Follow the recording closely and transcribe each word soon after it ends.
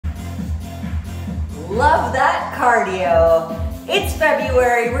Love that cardio. It's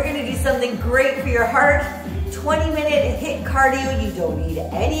February. We're gonna do something great for your heart. 20-minute HIIT cardio. You don't need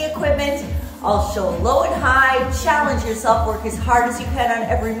any equipment. I'll show low and high. Challenge yourself. Work as hard as you can on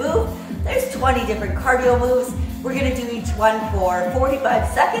every move. There's 20 different cardio moves. We're gonna do each one for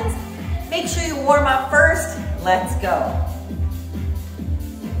 45 seconds. Make sure you warm up first. Let's go.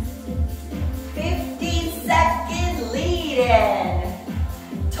 15-second lead in.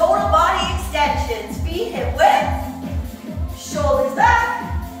 Total body extensions. Feet hip width. Shoulders back.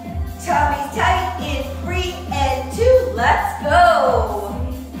 Tummy's tight in 3 and 2. Let's go.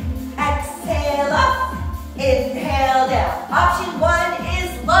 Exhale up. Inhale down. Option 1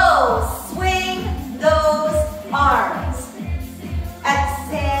 is low. Swing those arms.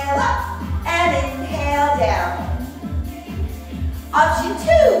 Exhale up and inhale down. Option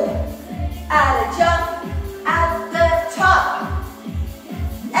 2, add a jump at the top.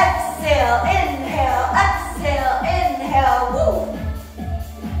 Exhale, inhale, woo.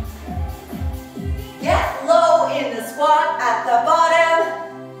 Get low in the squat at the bottom.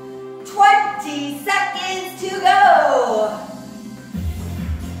 20 seconds to go.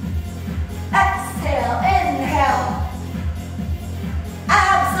 Exhale, inhale.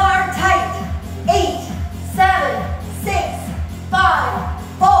 Abs are tight. 8, 7, 6, 5,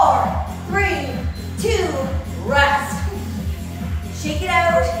 4, 3, 2, rest. Shake it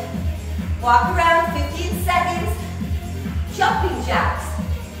out. Walk around 15 seconds. Jumping jacks.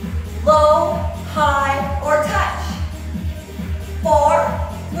 Low, high, or touch. 4,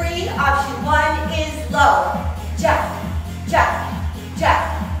 3, option 1 is low. Jack, jack, jack,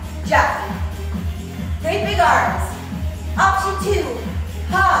 jack. Great big arms. Option 2,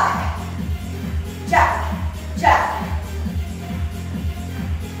 high. Jack, jack.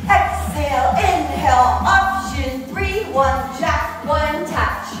 Exhale, inhale. Option 3, 1 jack, 1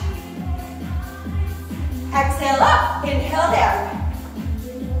 touch. Exhale up, inhale down.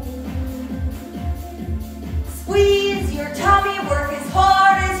 Squeeze your tummy, work as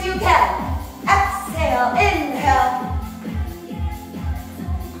hard as you can. Exhale, inhale.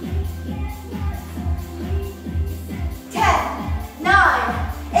 10,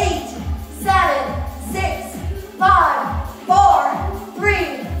 9, 8, 7, 6, 5, 4,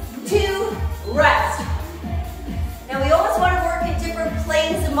 3, 2, rest. Now we always want to work in different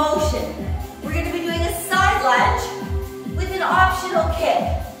planes of motion. We're going to be doing a side lunge with an optional kick.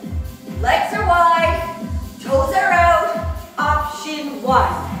 Legs are wide, toes are out. Option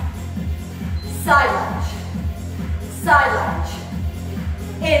 1. Side lunge. Side lunge.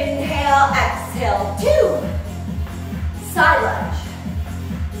 Inhale, exhale, 2. Side lunge.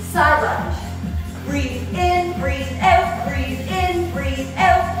 Side lunge. Breathe in, breathe out, breathe in, breathe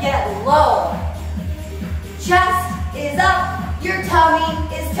out. Get low. Chest is up, your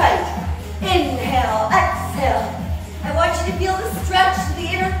tummy is tight. Inhale, exhale. I want you to feel the stretch to the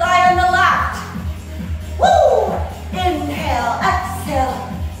inner thigh on the left. Woo! Inhale, exhale.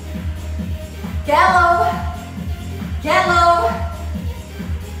 Get low. Get low.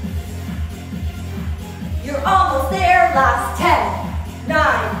 You're almost there. Last 10,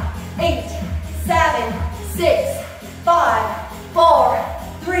 9, 8, 7, 6, 5, 4,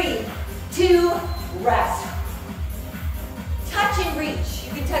 3, 2, rest. Touch and reach.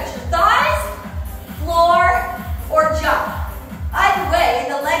 You can touch your thighs, floor, or jump. Either way,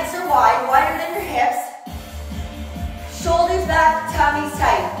 the legs are wide, wider than your hips. Shoulders back, tummy's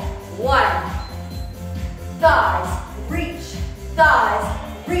tight. 1. Thighs, reach. Thighs,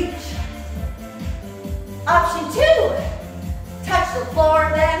 reach. Option 2. Touch the floor,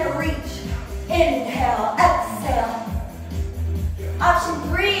 then reach. Inhale, exhale. Option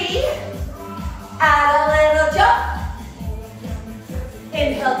 3. Add a little jump.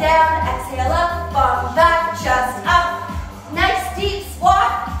 Inhale down, exhale up, bottom back, chest up. Nice deep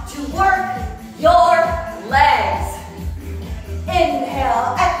squat to work your legs.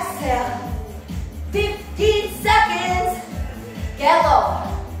 Inhale, exhale. 15 seconds. Get low.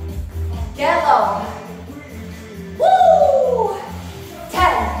 Get low. Woo!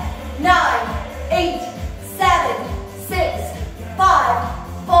 10, 9, 8, 7, 6,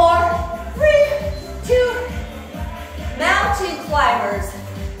 5, 4, 3, 2. Mountain climbers.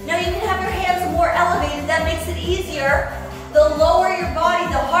 Now you can have your hands more elevated. That makes it easier. The lower your body,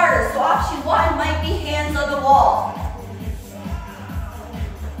 the harder. So option 1 might be hands on the wall.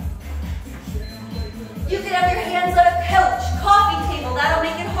 You can have your hands on a couch, coffee table. That'll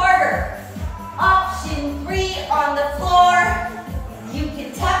make it harder. Option 3 on the floor. You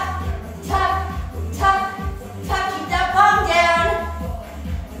can tuck, tuck, tuck, tuck. Keep that palm down.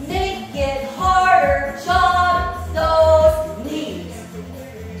 Make it harder. Jog those knees.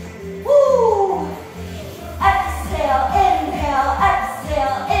 Woo!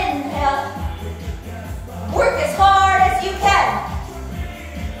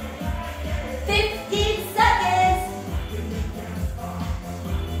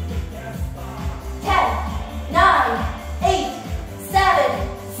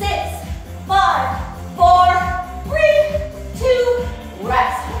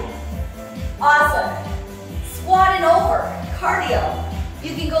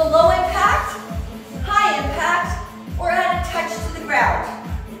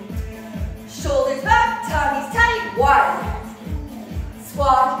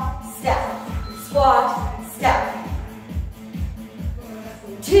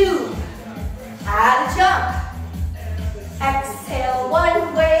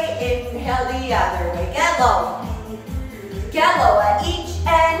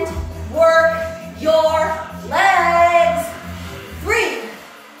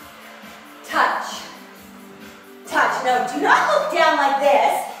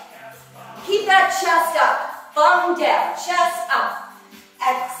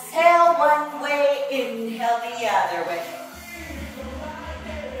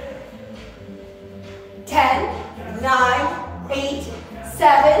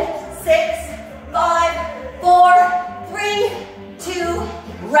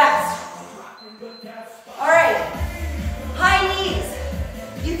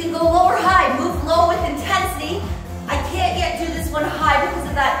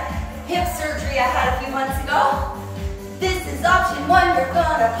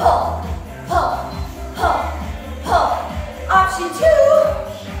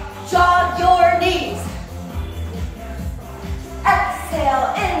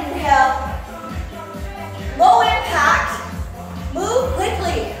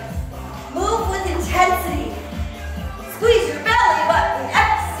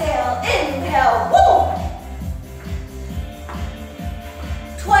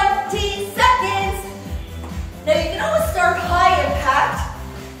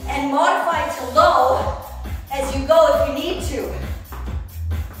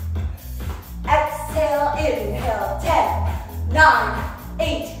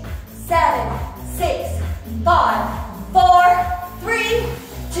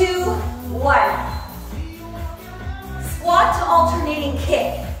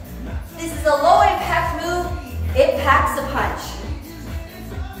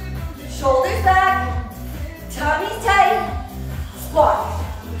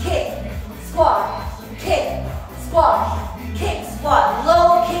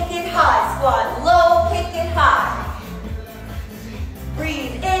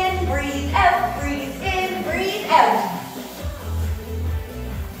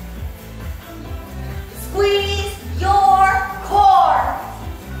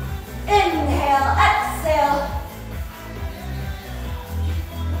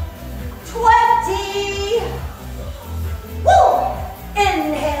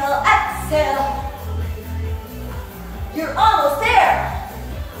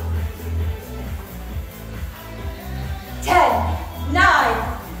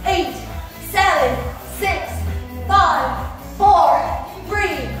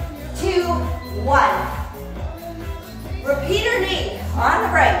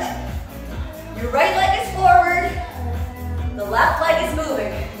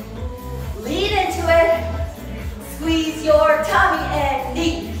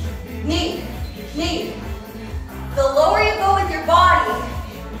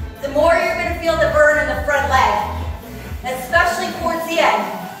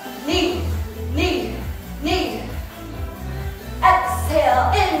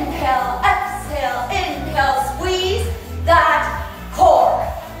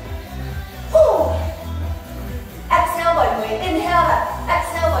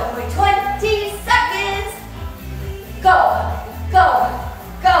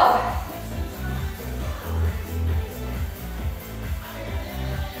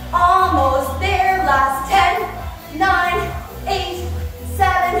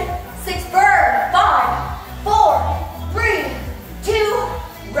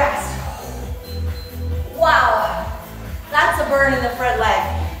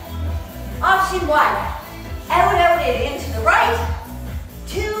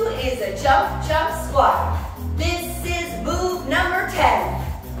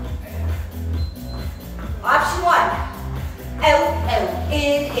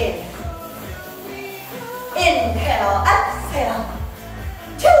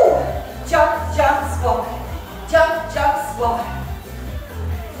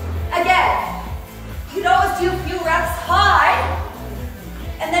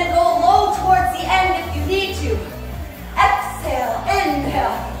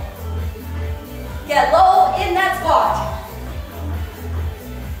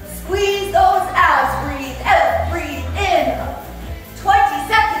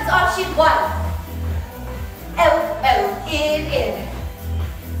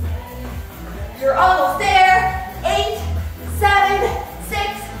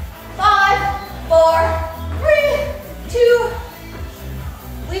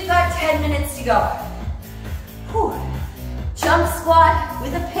 10 minutes to go. Whew. Jump squat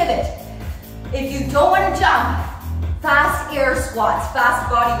with a pivot. If you don't want to jump, fast air squats, fast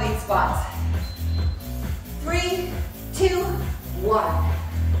body weight squats. 3, 2, 1.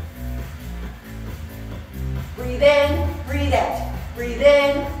 Breathe in, breathe out. Breathe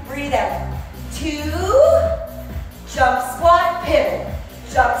in, breathe out. 2, jump squat, pivot.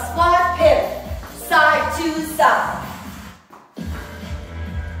 Jump squat, pivot. Side to side.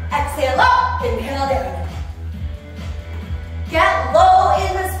 Exhale up, inhale down. Get low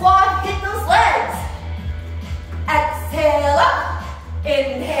in the squat, hit those legs. Exhale up,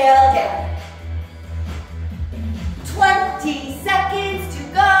 inhale down. 20 seconds to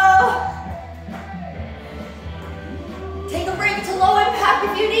go. Take a break to low impact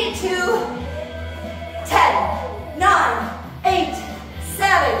if you need to. 10, 9, 8,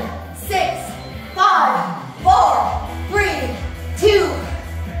 7, 6, 5, 4, 3, 2.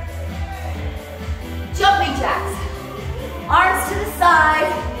 Jumping jacks. Arms to the side,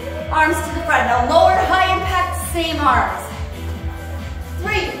 arms to the front. Now lower high impact, same arms.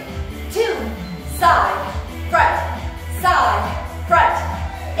 3, 2, side, front.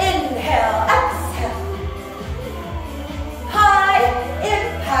 Inhale, exhale. High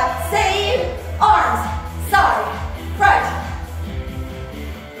impact, same arms, side, front.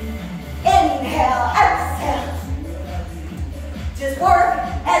 Inhale, exhale. Just work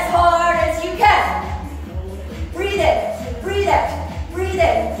as hard as you can. Breathe in, breathe out, breathe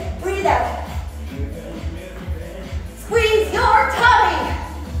in, breathe out. Squeeze your tummy.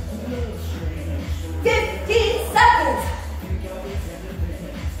 15 seconds.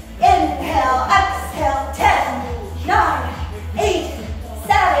 Inhale, exhale, 10, 9, 8,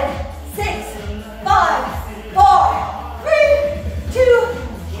 7, 6, 5, 4, 3, 2,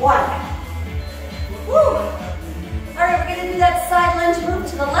 1. Woo. All right, we're gonna do that side lunge move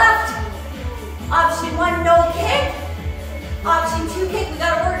to the left. Option 1, no kick. Option 2, kick. We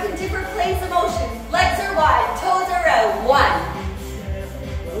gotta work in different planes of motion. Legs are wide, toes are out.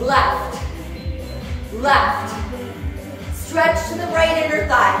 1, left, left. Stretch to the right inner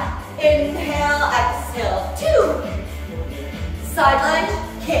thigh. Inhale, exhale. 2. Side lunge,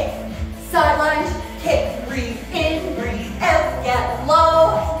 kick. Side lunge, kick. Breathe in, breathe out. Get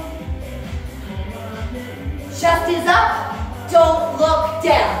low. Chest is up. Don't look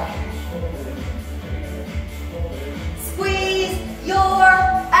down. Squeeze your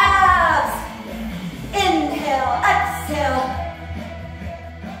abs. Inhale, exhale.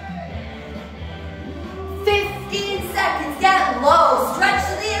 15 seconds. Get low. Stretch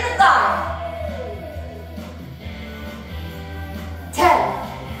to the inner thigh.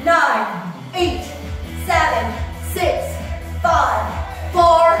 10, 9, 8, 7, 6, 5,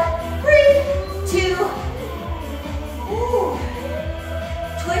 4, 3, 2. Ooh.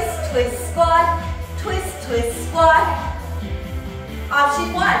 Twist, twist, squat. Twist, twist, squat.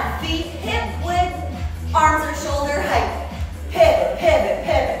 Option 1, feet hip width, arms or shoulder height. Pivot, pivot,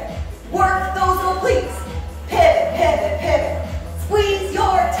 pivot. Work those obliques. Pivot, pivot, pivot. Squeeze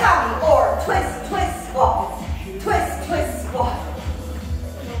your tummy or twist, twist, squat. Twist, twist, squat.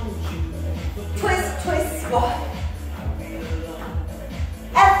 Twist, twist, squat.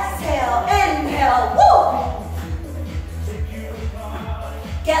 Exhale, inhale, woo!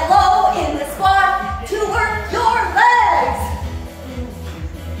 Get low in the squat to work your legs.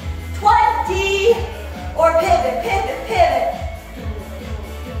 20, or pivot, pivot, pivot.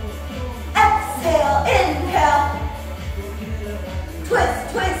 Exhale, inhale. Twist,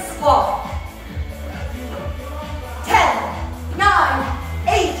 twist, squat. 10, 9,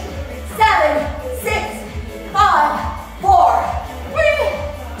 8, 7, 6, 5, 4, 3,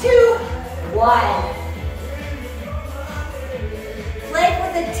 2, 1. Plank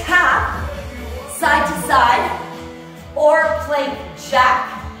with a tap, side to side, or plank jack.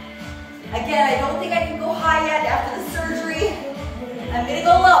 Again, I don't think I can go high yet after the surgery. I'm gonna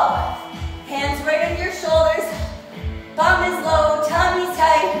go low. Hands right on your shoulders. Bum is low, tummy's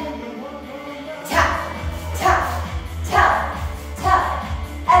tight. Tap, tap, tap, tap.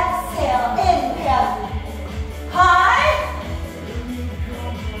 Exhale, inhale. High.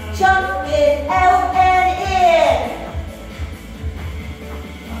 Jump it out and in.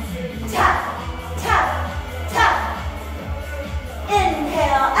 Tap, tap, tap.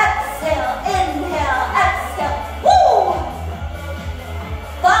 Inhale, exhale, inhale, exhale. Woo!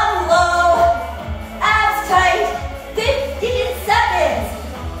 Bum low, abs tight. 15 seconds.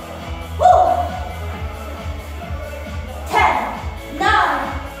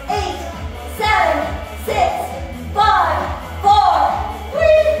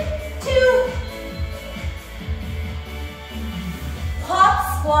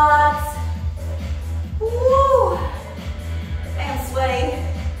 squats. Woo! I am sweating.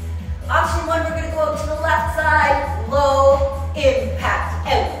 Option one, we're gonna go out to the left side, low impact.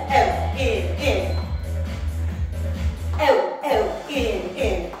 Out, out, in. Out, out,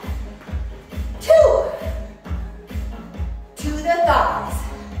 in. 2. To the thighs.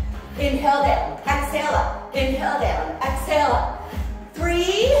 Inhale down, exhale up. Inhale down, exhale up.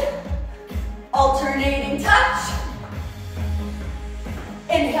 3. Alternating touch.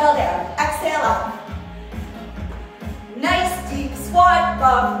 Inhale down, exhale up. Nice deep squat,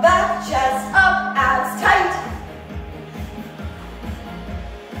 bum back, chest up, abs tight.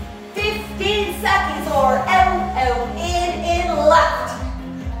 15 seconds or out, out, in, left.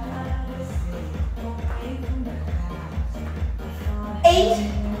 8,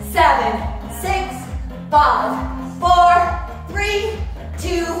 7, 6, 5, 4, 3,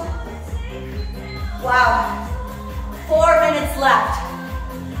 2. Wow. 4 minutes left.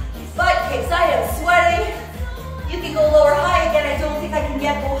 Butt kicks, I am sweating. You can go low or high. Again, I don't think I can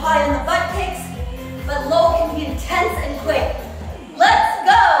go high on the butt kicks, but low can be intense and quick. Let's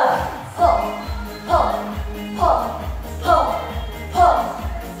go. Pull, pull, pull, pull, pull,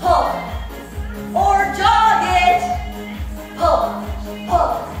 pull. Or jog it. Pull,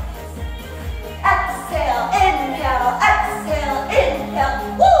 pull. Exhale, inhale.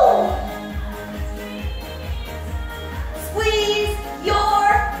 Woo! Squeeze your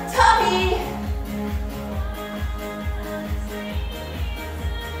tummy.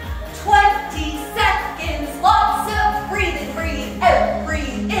 20 seconds, lots of breathing. Breathe out,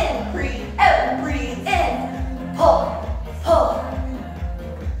 breathe in, breathe out, breathe in. Pull, pull.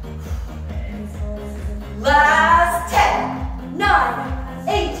 Last 10, 9,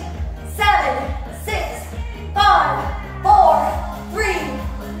 8, 7, 6, 5, 4, 3,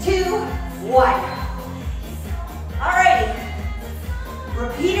 2, 1. Alrighty.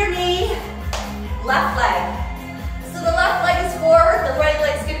 Repeater knee, left leg. So the left leg is forward, the right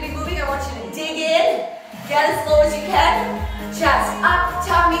leg is going to be moving. I want you to dig in, get as slow as you can. Chest up,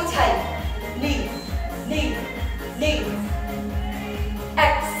 tummy tight. Knee, knee, knee.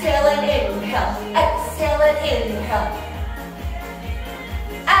 Exhale and inhale, exhale and inhale.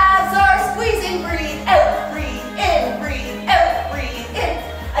 Abs are squeezing, breathe out, breathe in, breathe out, breathe in.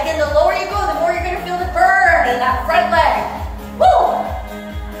 Again, the lower you go, the more you're going to feel the burn in that front leg. Woo!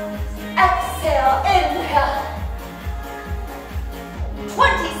 Exhale, inhale.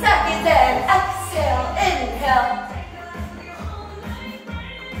 20 seconds in, exhale, inhale.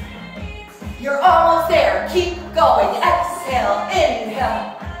 You're almost there, keep going, exhale,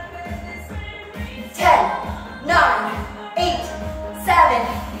 inhale. 10, 9, 8, 7,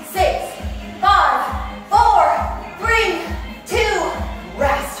 6, 5, 4, 3, 2,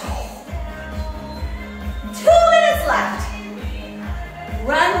 rest. 2 minutes left.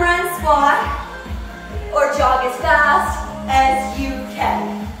 Run, squat, or jog as fast as you can.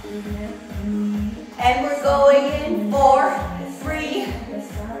 And we're going in 4, 3,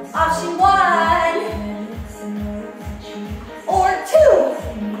 option 1, or 2.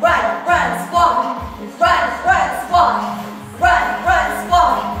 Run, squat, run, squat, run,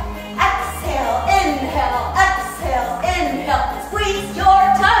 squat. Exhale, inhale, squeeze your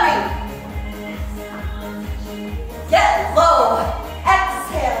tummy. Get low,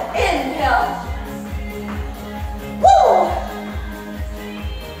 exhale, inhale. Woo!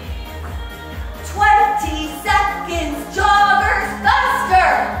 20 seconds, joggers faster.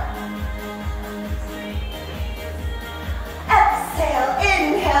 Exhale,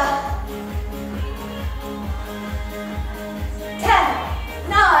 inhale. 10,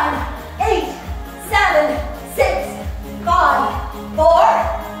 9, 8, 7, 6, 5, 4,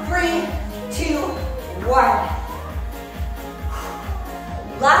 3, 2, 1.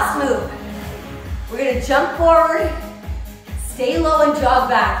 Last move. We're gonna jump forward, stay low and jog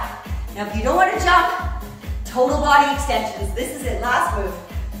back. Now if you don't want to jump, total body extensions. This is it, last move.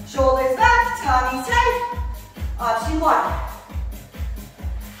 Shoulders back, tummy tight. Option 1.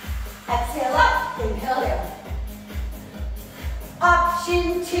 Exhale up, inhale down.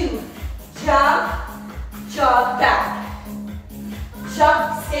 Option 2. Jump, jog back.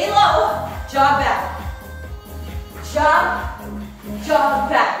 Jump, stay low, jog back. Jump, jog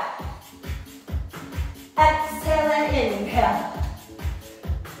back. Exhale and inhale.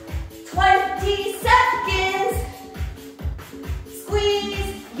 20 seconds.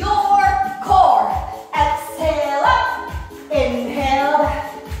 Squeeze your core. Exhale up, inhale.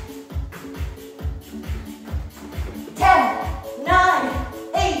 10, 9,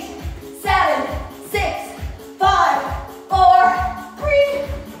 8, 7, 6, 5, 4, 3,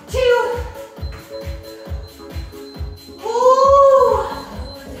 2. Ooh.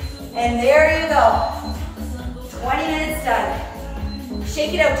 go. 20 minutes done.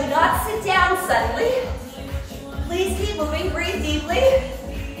 Shake it out. Do not sit down suddenly. Please keep moving. Breathe deeply.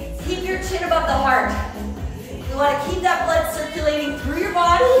 Keep your chin above the heart. You want to keep that blood circulating through your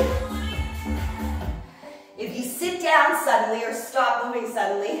body. If you sit down suddenly or stop moving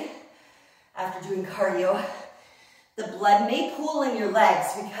suddenly after doing cardio, the blood may pool in your legs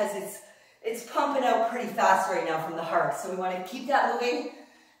because it's pumping out pretty fast right now from the heart. So we want to keep that moving,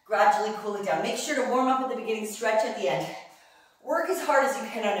 gradually cool it down. Make sure to warm up at the beginning, stretch at the end. Work as hard as you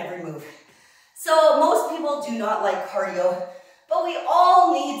can on every move. So most people do not like cardio, but we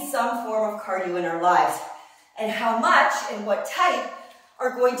all need some form of cardio in our lives. And how much and what type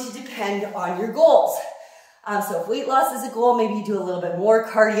are going to depend on your goals. So if weight loss is a goal, maybe you do a little bit more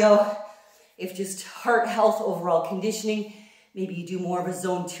cardio. If just heart health, overall conditioning, maybe you do more of a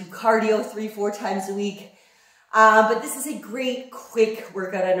zone 2 cardio 3-4 times a week. But this is a great, quick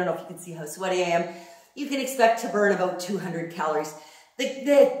workout. I don't know if you can see how sweaty I am. You can expect to burn about 200 calories.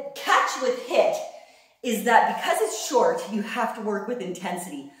 The catch with HIIT is that because it's short, you have to work with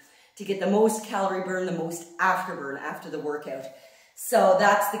intensity to get the most calorie burn, the most afterburn after the workout. So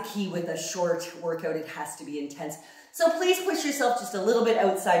that's the key with a short workout. It has to be intense. So please push yourself just a little bit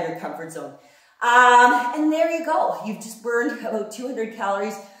outside your comfort zone. And there you go. You've just burned about 200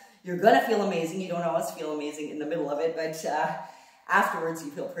 calories. You're gonna feel amazing. You don't always feel amazing in the middle of it, but afterwards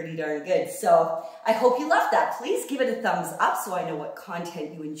you feel pretty darn good. So I hope you loved that. Please give it a thumbs up so I know what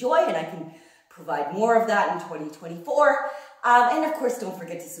content you enjoy and I can provide more of that in 2024. And of course, don't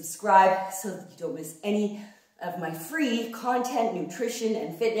forget to subscribe so that you don't miss any of my free content, nutrition,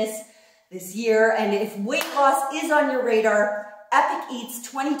 and fitness this year. And if weight loss is on your radar, Epic Eats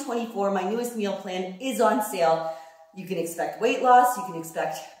 2024, my newest meal plan, is on sale. You can expect weight loss, you can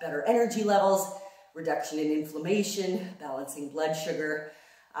expect better energy levels, reduction in inflammation, balancing blood sugar.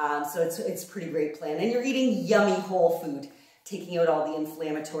 So it's a pretty great plan. And you're eating yummy whole food, taking out all the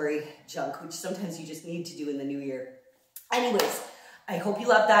inflammatory junk, which sometimes you just need to do in the new year. Anyways, I hope you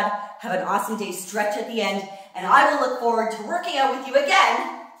love that. Have an awesome day. Stretch at the end. And I will look forward to working out with you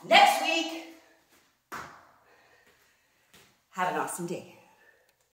again next week. Have an awesome day.